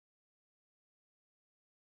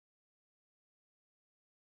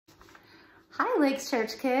Hi Lakes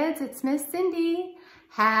Church kids, it's Miss Cindy.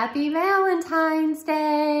 Happy Valentine's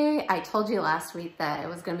Day. I told you last week that it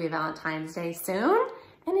was gonna be Valentine's Day soon,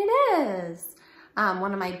 and it is.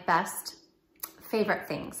 One of my best favorite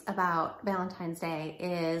things about Valentine's Day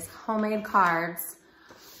is homemade cards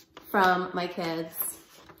from my kids.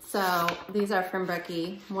 So these are from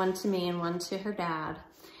Brookie, one to me and one to her dad.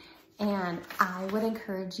 And I would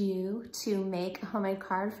encourage you to make a homemade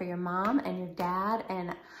card for your mom and your dad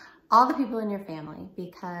and all the people in your family,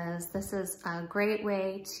 because this is a great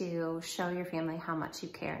way to show your family how much you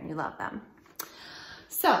care and you love them.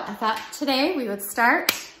 So I thought today we would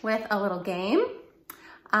start with a little game.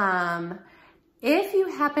 If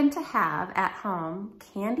you happen to have at home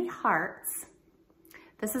candy hearts,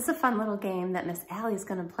 this is a fun little game that Miss Allie's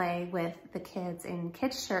gonna play with the kids in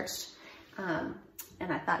Kids Church.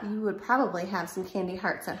 And I thought you would probably have some candy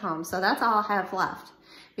hearts at home. So that's all I have left,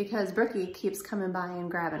 because Brookie keeps coming by and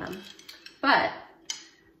grabbing them. But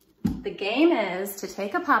the game is to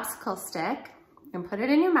take a popsicle stick and put it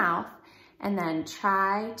in your mouth and then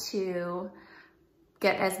try to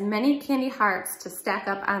get as many candy hearts to stack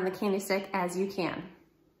up on the candy stick as you can.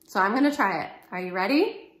 So I'm gonna try it. Are you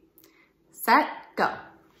ready? Set, go.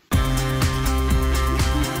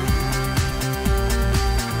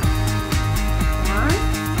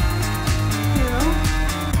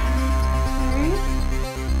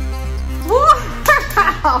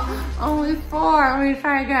 Only 4. Let me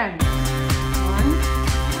try again. 1,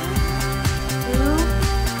 2,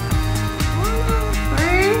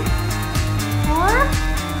 3, 4,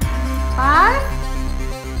 5.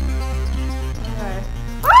 Okay.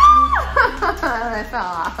 I fell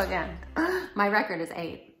off again. My record is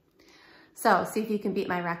 8. So see if you can beat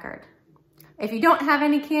my record. If you don't have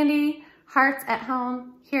any candy hearts at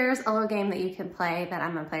home, here's a little game that you can play that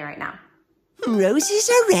I'm gonna play right now. Roses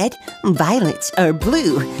are red, violets are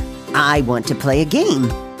blue. I want to play a game.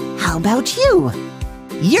 How about you?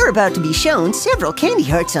 You're about to be shown several candy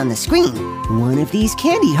hearts on the screen. One of these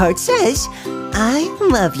candy hearts says, I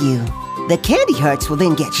love you. The candy hearts will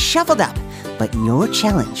then get shuffled up, but your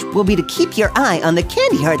challenge will be to keep your eye on the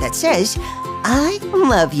candy heart that says, I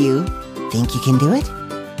love you. Think you can do it?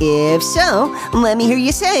 If so, let me hear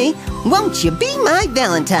you say, won't you be my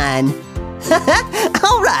Valentine?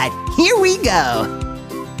 All right, here we go.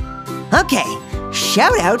 Okay,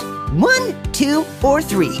 shout out 1, 2, or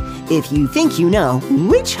 3 if you think you know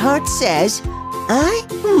which heart says, I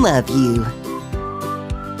love you.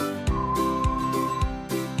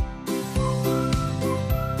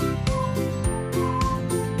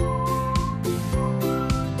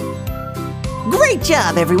 Great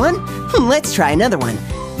job, everyone. Let's try another one.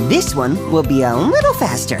 This one will be a little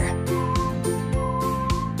faster.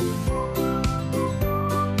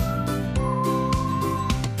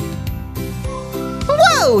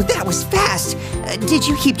 Whoa, that was fast! Did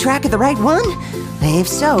you keep track of the right one? If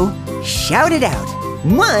so, shout it out.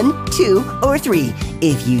 1, 2, or 3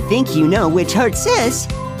 if you think you know which heart says,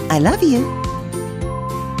 I love you.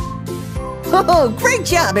 Oh, great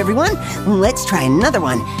job, everyone! Let's try another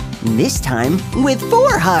one, this time with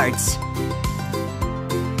 4 hearts.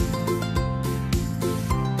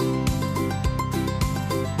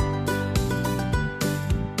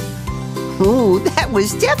 Oh, that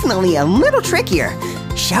was definitely a little trickier.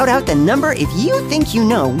 Shout out the number if you think you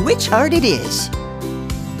know which heart it is.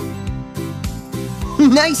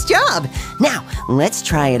 Nice job! Now, let's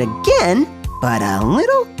try it again, but a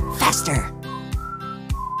little faster.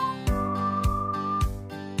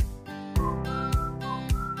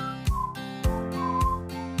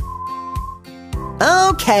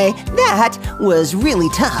 Okay, that was really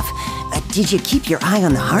tough. Did you keep your eye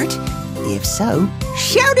on the heart? If so,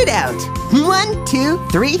 shout it out. 1, 2,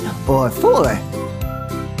 3, or 4.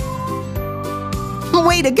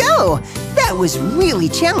 Way to go! That was really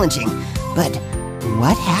challenging. But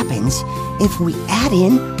what happens if we add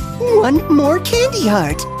in 1 more candy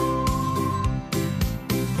heart?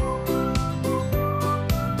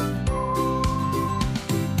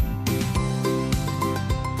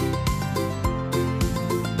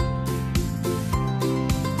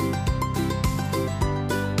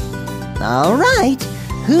 All right,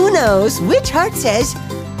 who knows which heart says,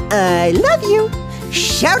 I love you?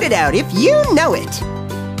 Shout it out if you know it.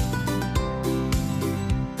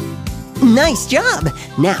 Nice job.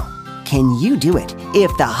 Now, can you do it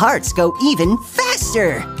if the hearts go even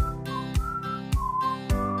faster?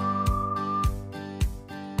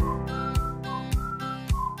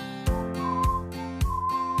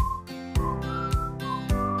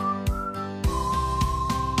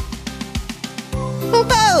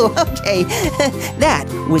 Oh, okay. That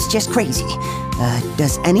was just crazy.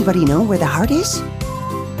 Does anybody know where the heart is?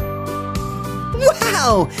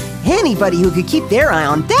 Wow! Anybody who could keep their eye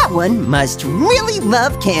on that one must really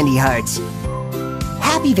love candy hearts.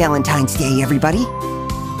 Happy Valentine's Day, everybody!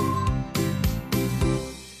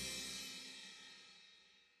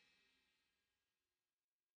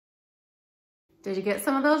 Did you get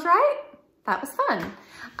some of those right? That was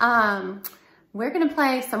fun. We're gonna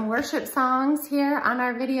play some worship songs here on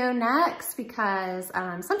our video next because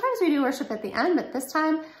sometimes we do worship at the end, but this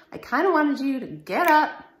time I kind of wanted you to get up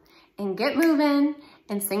and get moving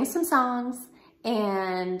and sing some songs.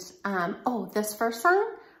 And oh, this first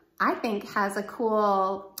song I think has a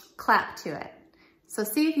cool clap to it. So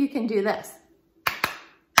see if you can do this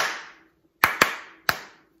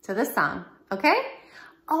to this song, okay?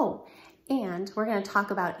 Oh, and we're gonna talk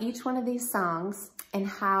about each one of these songs and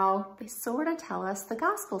how they sort of tell us the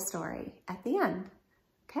gospel story at the end.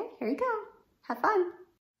 Okay, here you go. Have fun.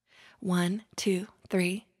 1, 2,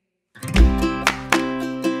 3.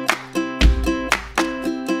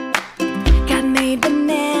 God made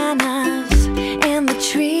bananas and the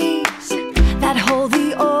trees that hold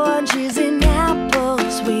the oranges and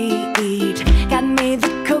apples we eat. God made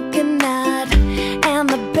the coconut and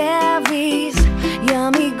the berries,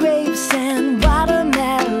 yummy grapes and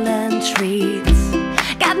watermelon treats.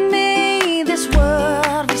 God made this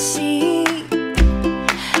world we see.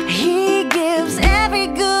 He gives every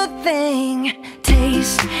good thing.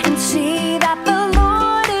 Taste and see that the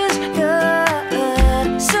Lord is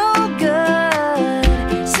good. So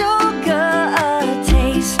good, so good.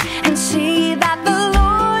 Taste and see that the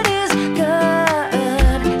Lord is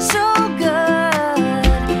good. So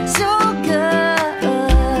good, so good.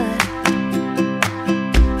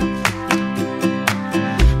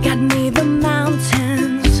 God made the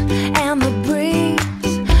mountains and the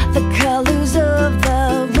breeze, the colors of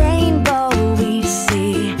the rainbow we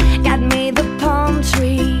see. God made the palm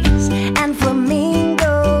trees and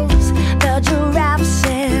flamingos, the giraffes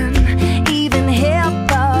and even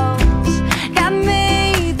hippos. God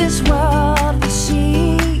made this world we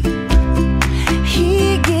see.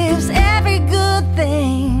 He gives every good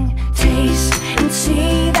thing. Taste and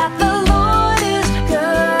see that the Lord is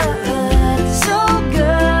good. So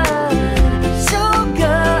good, so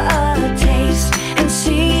good. Taste and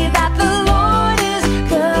see that the Lord is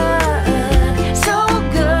good. So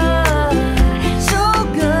good, so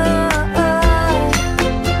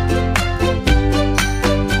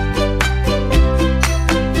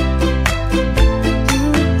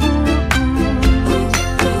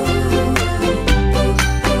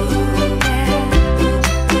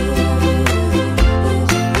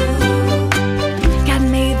God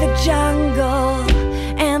made the jungle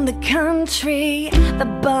and the country, the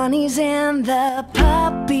bunnies and the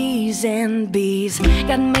puppies and bees.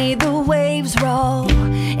 God made the waves roll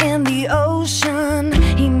in the ocean.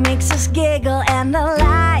 He makes us giggle and the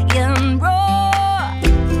lion roar.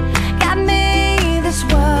 God made this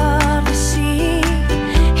world to see.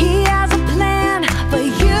 He has a plan for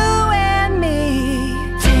you and me.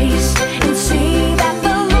 Taste and see that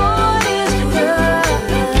the Lord is good.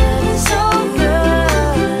 So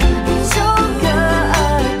good, so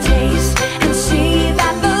good. Taste and see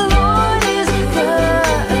that the Lord is good.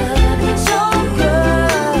 So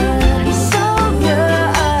good, so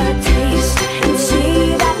good. Taste and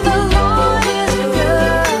see that the Lord is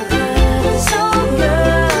good. So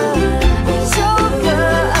good, so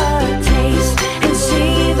good. Taste and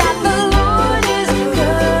see that the Lord is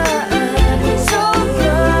good. So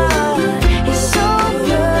good, He's so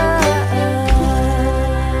good.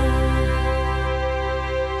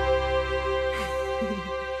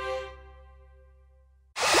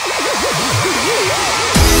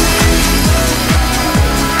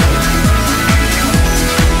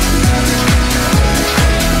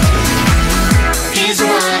 He's the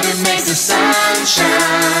one who makes the sun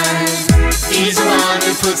shine. He's the one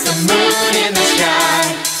who puts the moon in the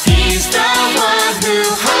sky. He's the one who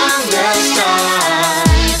hung the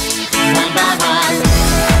stars one by one.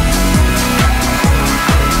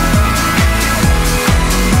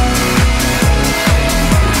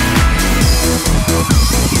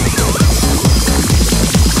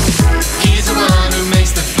 He's the one who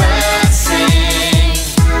makes the birds sing.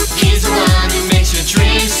 He's the one who makes your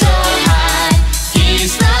dreams so high.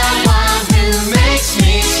 He's the one who makes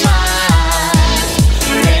me smile.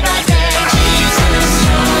 Day by day, Jesus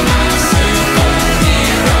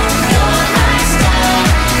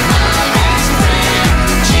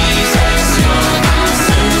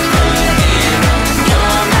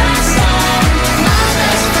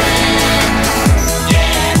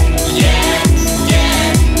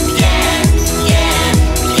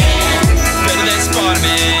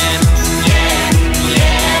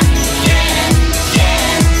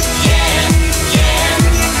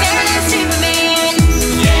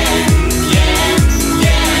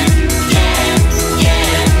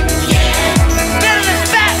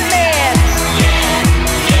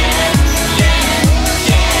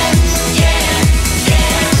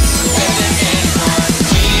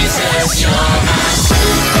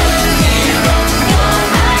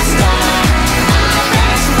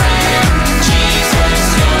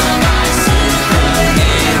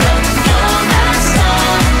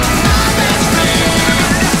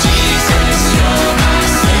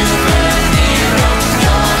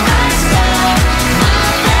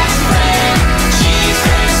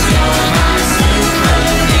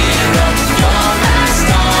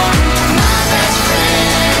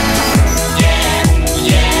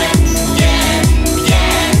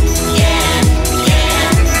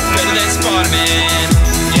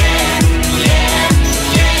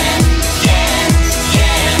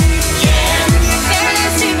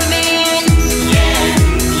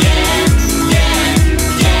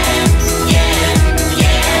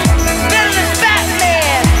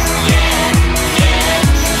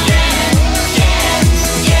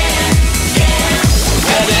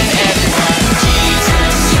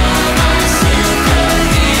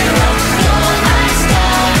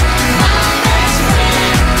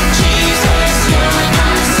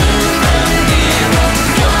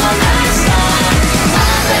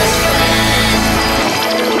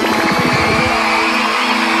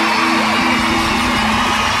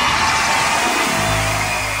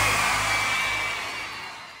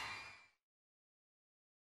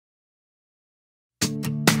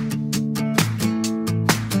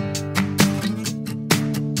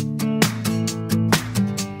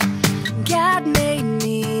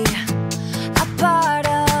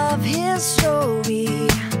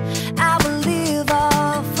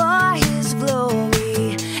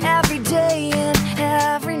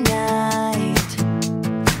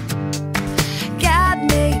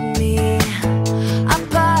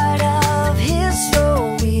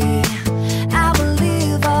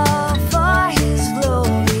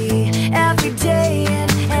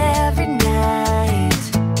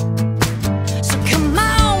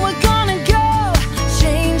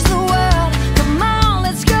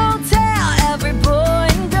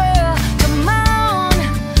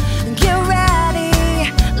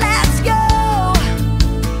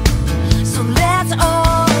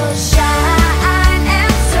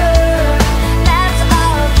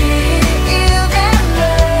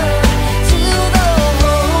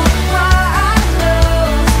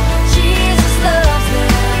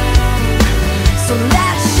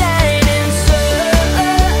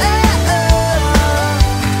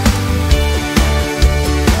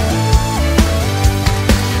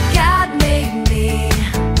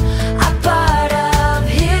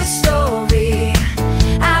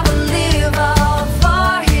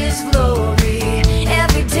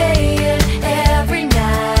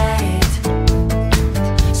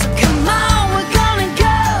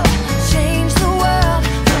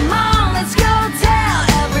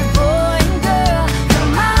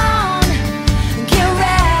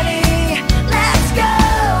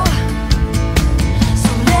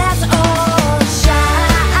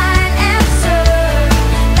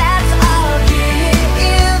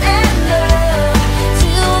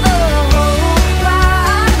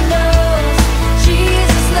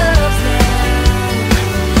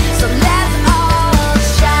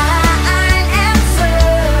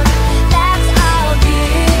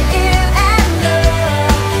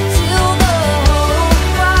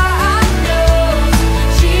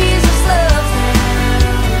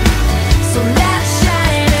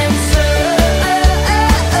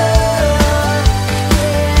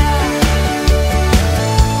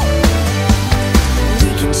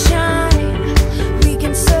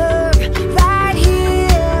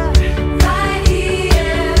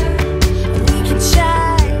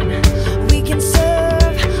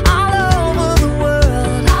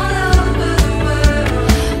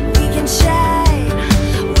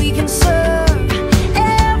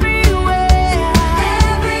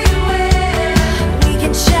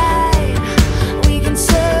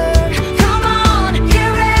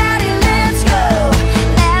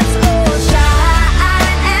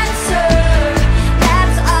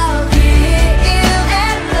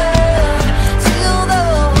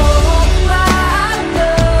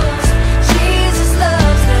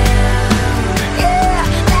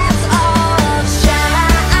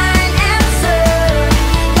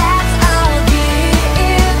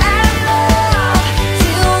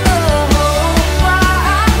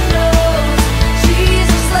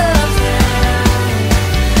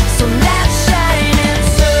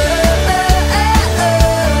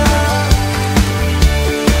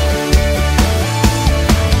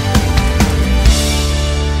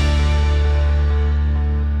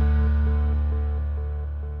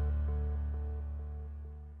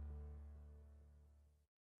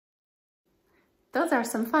Those are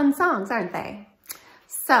some fun songs, aren't they?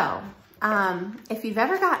 So, if you've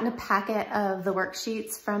ever gotten a packet of the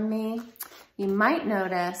worksheets from me, you might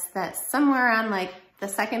notice that somewhere on like the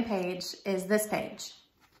second page is this page.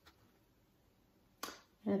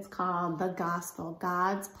 And it's called The Gospel,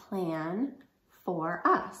 God's Plan for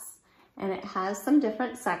Us. And it has some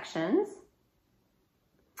different sections.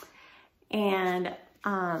 And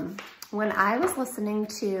when I was listening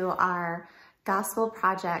to our Gospel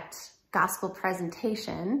Project Gospel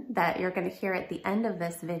presentation that you're going to hear at the end of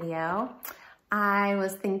this video, I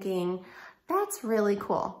was thinking, that's really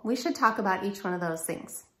cool. We should talk about each one of those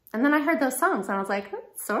things. And then I heard those songs and I was like,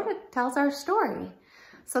 it sort of tells our story.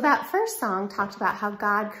 So that first song talked about how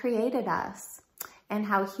God created us and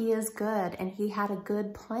how he is good and he had a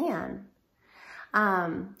good plan.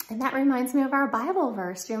 And that reminds me of our Bible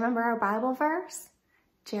verse. Do you remember our Bible verse?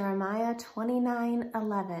 Jeremiah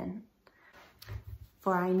 29:11.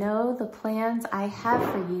 For I know the plans I have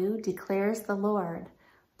for you, declares the Lord,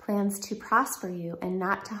 plans to prosper you and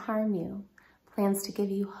not to harm you, plans to give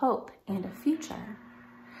you hope and a future.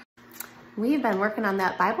 We've been working on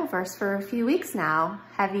that Bible verse for a few weeks now.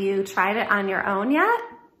 Have you tried it on your own yet?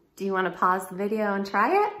 Do you want to pause the video and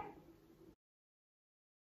try it?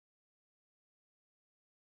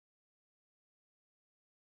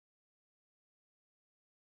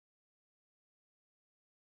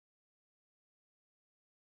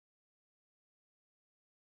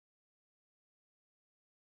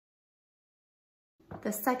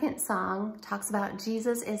 The second song talks about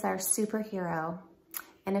Jesus is our superhero.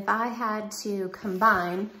 And if I had to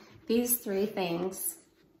combine these three things,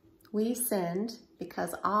 we sinned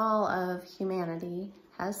because all of humanity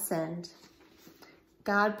has sinned.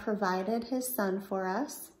 God provided his son for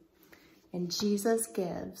us, and Jesus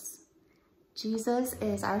gives. Jesus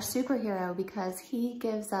is our superhero because he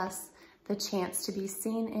gives us the chance to be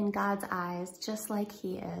seen in God's eyes just like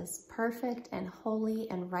he is, perfect and holy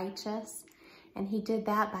and righteous. And he did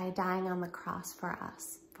that by dying on the cross for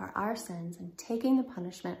us, for our sins, and taking the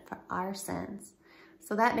punishment for our sins.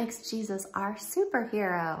 So that makes Jesus our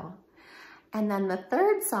superhero. And then the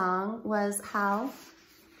third song was how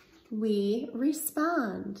we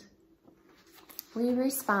respond. We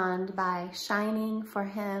respond by shining for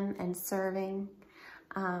him and serving.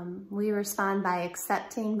 We respond by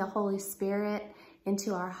accepting the Holy Spirit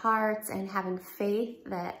into our hearts and having faith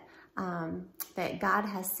that God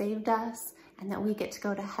has saved us and that we get to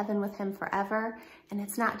go to heaven with him forever. And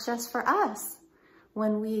it's not just for us.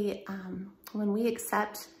 When we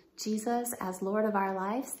accept Jesus as Lord of our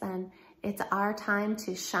lives, then it's our time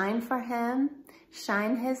to shine for him,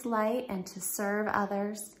 shine his light, and to serve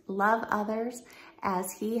others, love others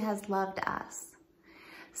as he has loved us.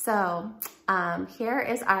 So here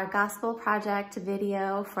is our Gospel Project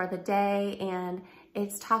video for the day, and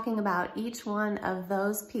it's talking about each one of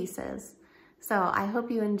those pieces. So I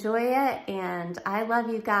hope you enjoy it, and I love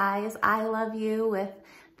you guys. I love you with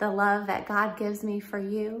the love that God gives me for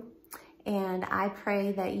you. And I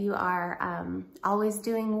pray that you are always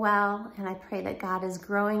doing well, and I pray that God is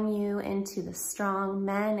growing you into the strong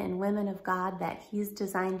men and women of God that he's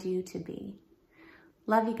designed you to be.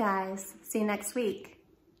 Love you guys. See you next week.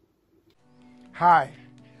 Hi,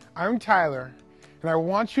 I'm Tyler, and I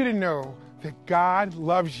want you to know that God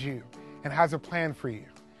loves you and has a plan for you.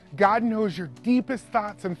 God knows your deepest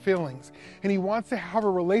thoughts and feelings, and he wants to have a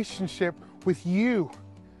relationship with you.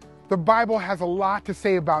 The Bible has a lot to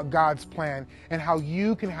say about God's plan and how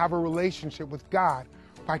you can have a relationship with God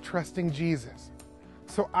by trusting Jesus.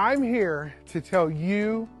 So I'm here to tell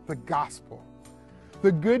you the gospel,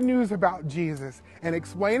 the good news about Jesus, and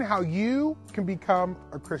explain how you can become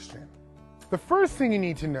a Christian. The first thing you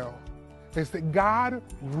need to know is that God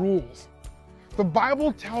rules. The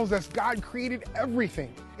Bible tells us God created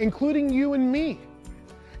everything, including you and me.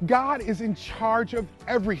 God is in charge of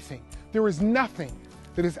everything. There is nothing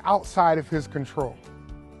that is outside of his control.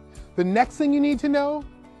 The next thing you need to know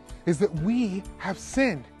is that we have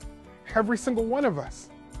sinned, every single one of us.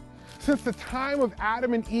 Since the time of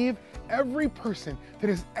Adam and Eve, every person that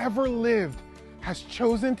has ever lived has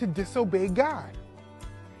chosen to disobey God.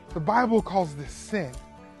 The Bible calls this sin.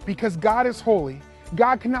 Because God is holy,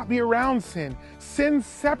 God cannot be around sin. Sin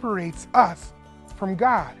separates us from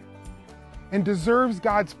God and deserves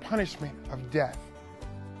God's punishment of death.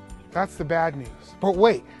 That's the bad news. But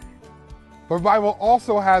wait, the Bible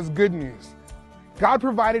also has good news. God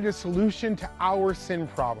provided a solution to our sin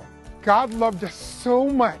problem. God loved us so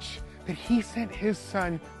much that he sent his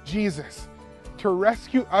son, Jesus, to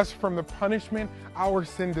rescue us from the punishment our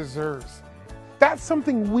sin deserves. That's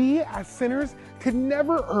something we as sinners could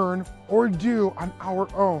never earn or do on our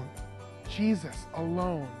own. Jesus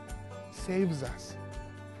alone saves us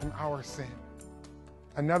from our sin.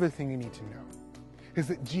 Another thing you need to know is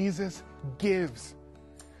that Jesus gives.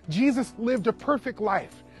 Jesus lived a perfect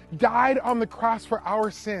life, died on the cross for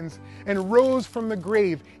our sins, and rose from the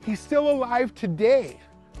grave. He's still alive today.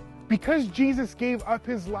 Because Jesus gave up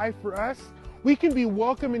his life for us, we can be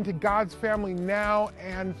welcomed into God's family now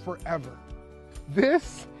and forever.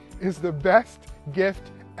 This is the best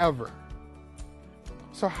gift ever.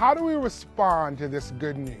 So how do we respond to this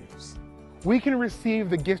good news? We can receive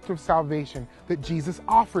the gift of salvation that Jesus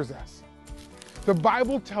offers us. The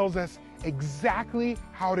Bible tells us exactly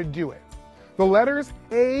how to do it. The letters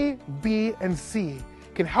A, B, and C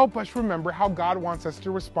can help us remember how God wants us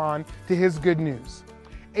to respond to his good news.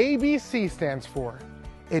 ABC stands for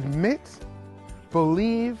admit,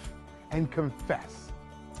 believe, and confess.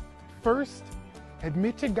 First,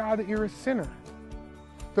 admit to God that you're a sinner.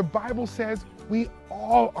 The Bible says we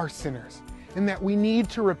all are sinners and that we need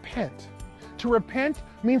to repent. To repent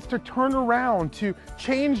means to turn around, to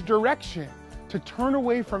change direction, to turn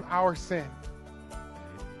away from our sin.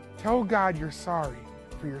 Tell God you're sorry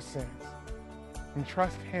for your sins and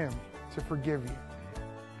trust him to forgive you.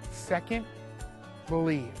 Second,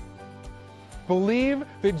 believe. Believe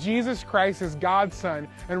that Jesus Christ is God's Son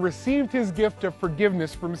and received his gift of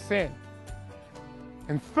forgiveness from sin.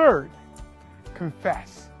 And third,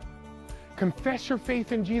 confess. Confess your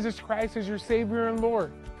faith in Jesus Christ as your Savior and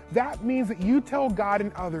Lord. That means that you tell God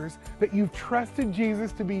and others that you've trusted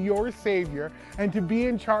Jesus to be your Savior and to be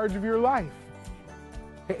in charge of your life.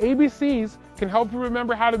 The ABCs can help you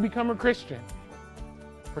remember how to become a Christian.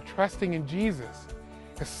 But trusting in Jesus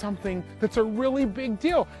is something that's a really big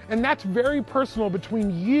deal, and that's very personal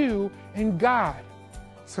between you and God.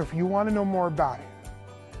 So if you want to know more about it,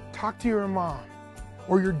 talk to your mom,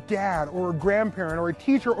 or your dad, or a grandparent, or a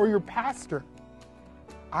teacher, or your pastor.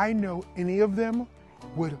 I know any of them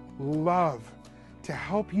would love to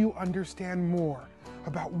help you understand more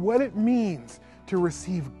about what it means to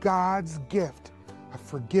receive God's gift of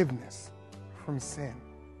forgiveness from sin.